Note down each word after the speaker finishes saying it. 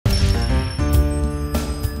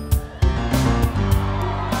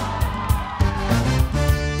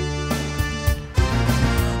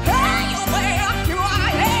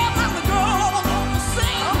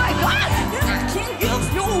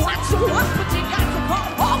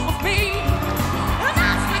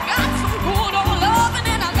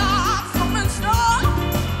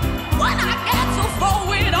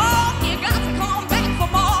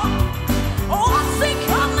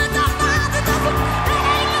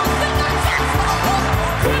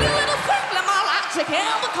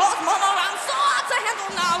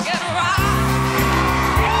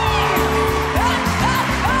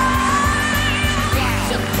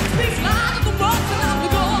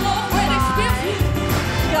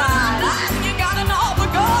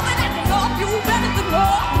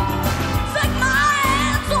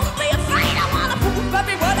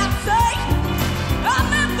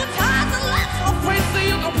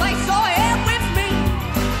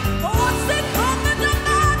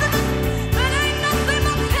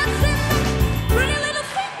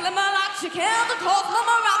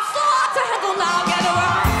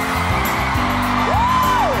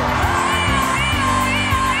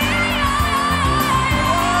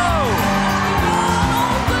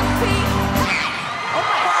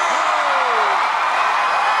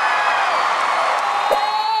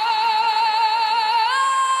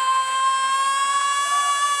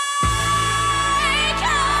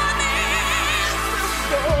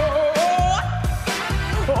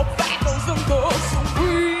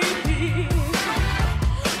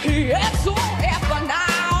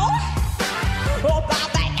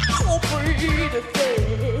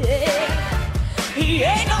He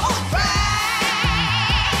ain't no friend.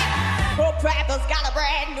 Oh, Prather's got a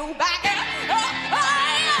brand new backer.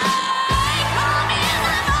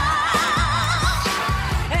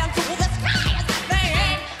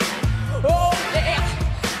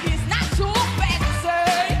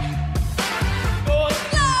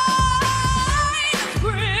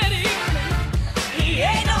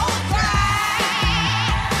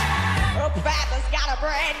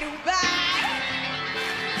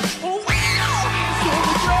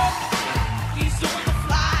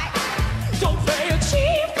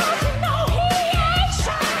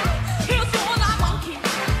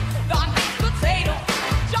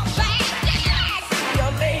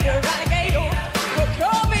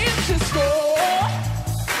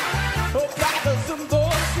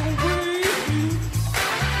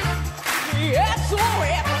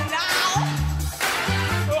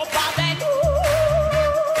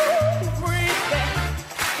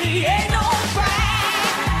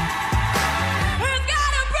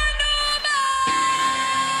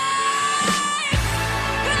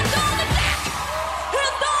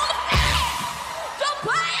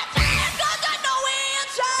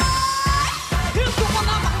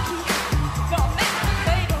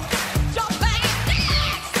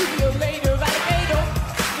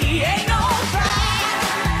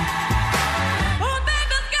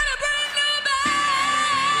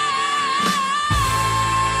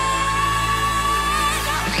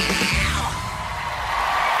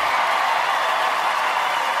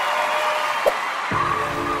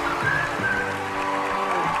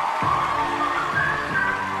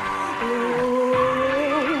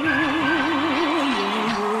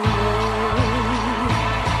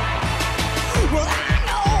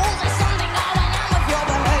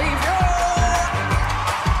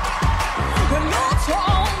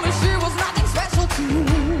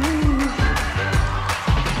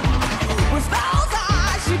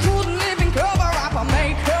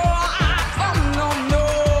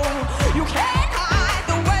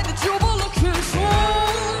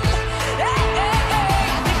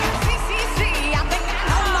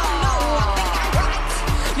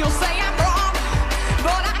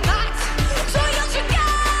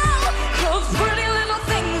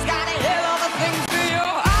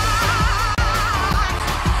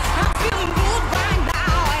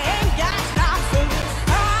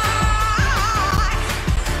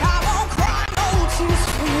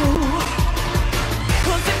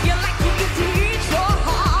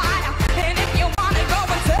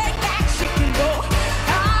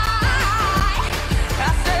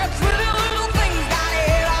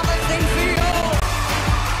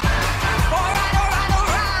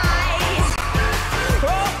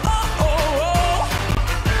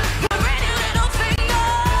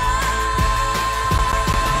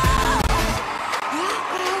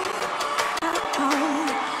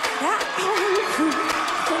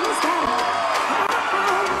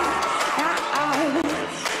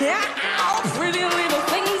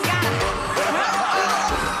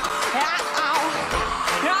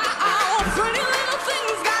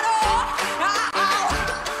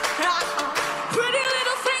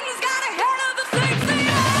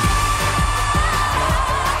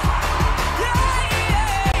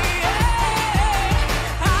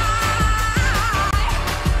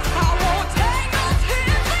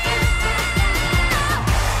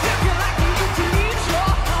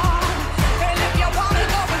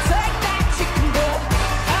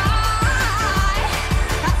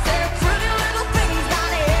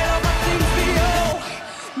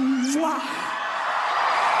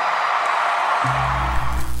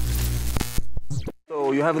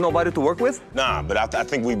 You have nobody to work with? Nah, but I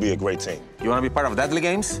think we'd be a great team. You want to be part of Deadly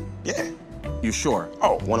Games? Yeah. You sure?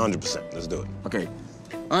 Oh, 100%. Let's do it. Okay.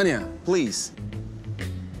 Anya, please.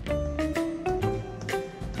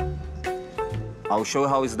 I'll show you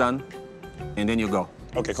how it's done, and then you go.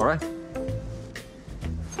 Okay, cool. All right?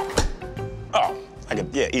 Oh,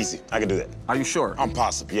 yeah, easy. I can do that. Are you sure? I'm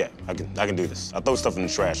positive, yeah. I can do this. I throw stuff in the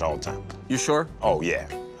trash all the time. You sure? Oh, yeah.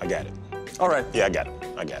 I got it. All right. Yeah, I got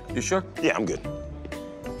it. You sure? Yeah, I'm good.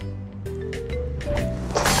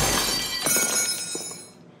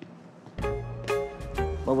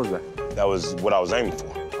 What was that? That was what I was aiming for.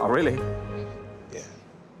 Oh, really? Yeah.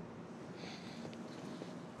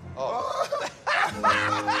 Oh.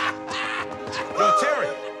 Yo, Terry,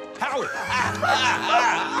 Howie.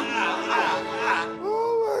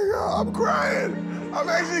 Oh my God, I'm crying. I'm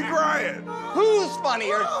actually crying. Who's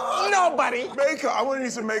funnier? Nobody. Makeup, I want to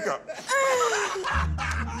need some makeup.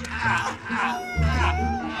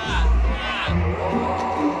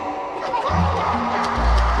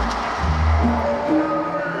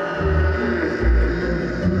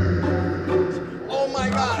 Oh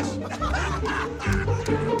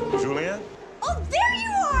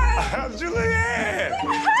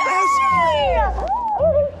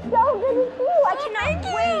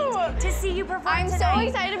I'm so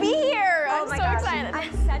excited to be here. Oh I'm my so gosh, excited.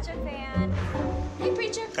 I'm such a fan. Hey,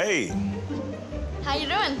 preacher. Hey, How you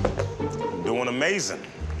doing? doing amazing.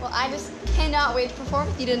 Well, I just cannot wait to perform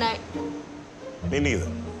with you tonight. Me neither.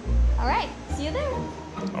 All right, see you there.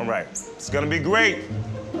 All right, it's gonna be great.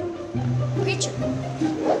 Preacher,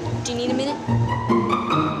 do you need a minute?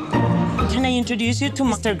 Can I introduce you to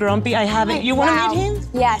Mr. Grumpy? I haven't. You want to Wow. meet him?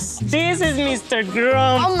 Yes. This is Mr.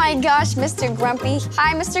 Grump. Oh my gosh, Mr. Grumpy.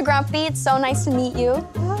 Hi, Mr. Grumpy. It's so nice to meet you.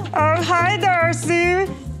 Oh, hi, Darcy.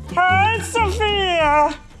 Hi,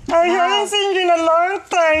 Sofia. I haven't seen you in a long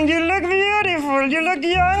time. You look beautiful. You look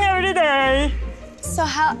young every day. So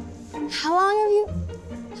how long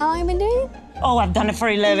have you been doing it? Oh, I've done it for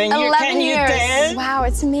 11 years. 11 Can you years. tell? Wow,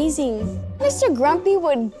 it's amazing. Mr. Grumpy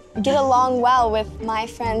would get along well with my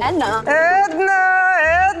friend Edna.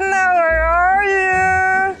 Edna, where are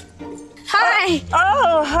you? Hi.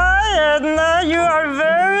 Oh, hi, Edna. You are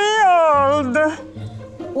very old.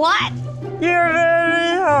 What? You're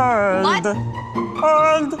very old. What?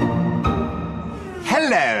 Old.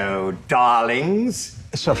 Hello, darlings.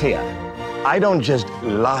 Sophia, I don't just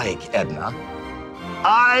like Edna.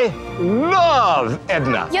 I love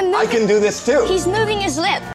Edna. You're moving- I can do this too. He's moving his lip.